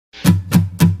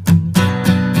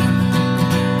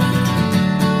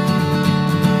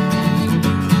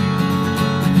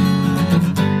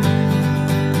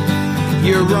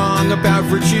wrong about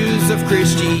virtues of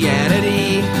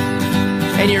Christianity,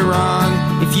 and you're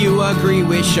wrong if you agree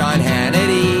with Sean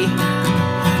Hannity.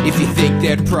 If you think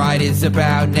that pride is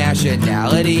about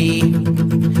nationality,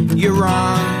 you're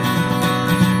wrong.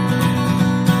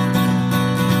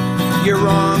 You're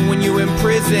wrong when you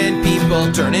imprison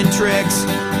people turning tricks,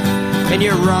 and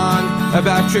you're wrong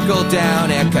about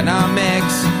trickle-down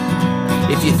economics.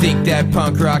 If you think that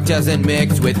punk rock doesn't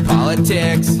mix with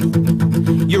politics,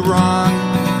 you're wrong.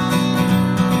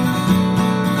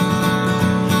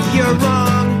 You're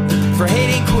wrong for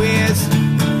hating queers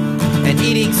and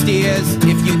eating steers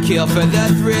if you kill for the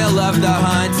thrill of the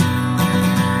hunt.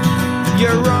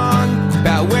 You're wrong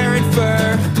about wearing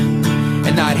fur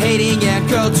and not hating Aunt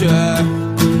Culture,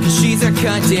 'cause she's a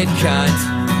cunted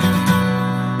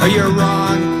cunt. Or you're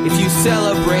wrong if you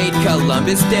celebrate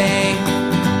Columbus Day,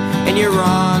 and you're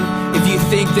wrong if you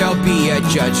think there'll be a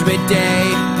judgment day.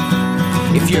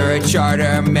 If you're a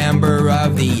charter member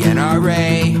of the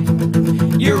NRA,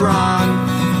 you're wrong.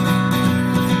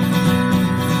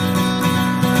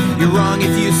 You're wrong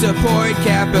if you support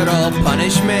capital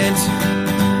punishment,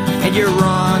 and you're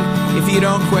wrong if you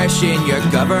don't question your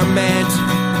government.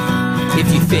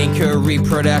 If you think her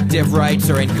reproductive rights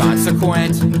are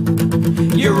inconsequent,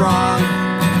 you're wrong.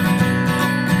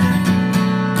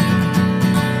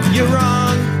 You're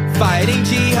wrong fighting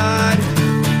jihad,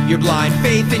 your blind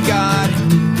faith in God,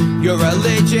 your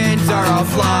religions are all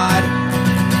flawed.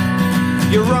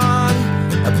 You're wrong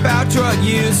about drug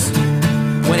use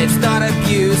when it's not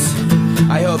abuse.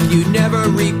 I hope you never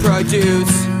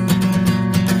reproduce.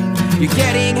 You're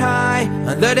getting high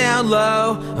on the down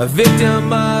low, a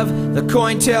victim of the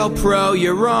COINTELPRO.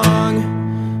 You're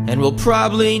wrong, and we'll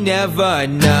probably never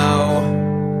know.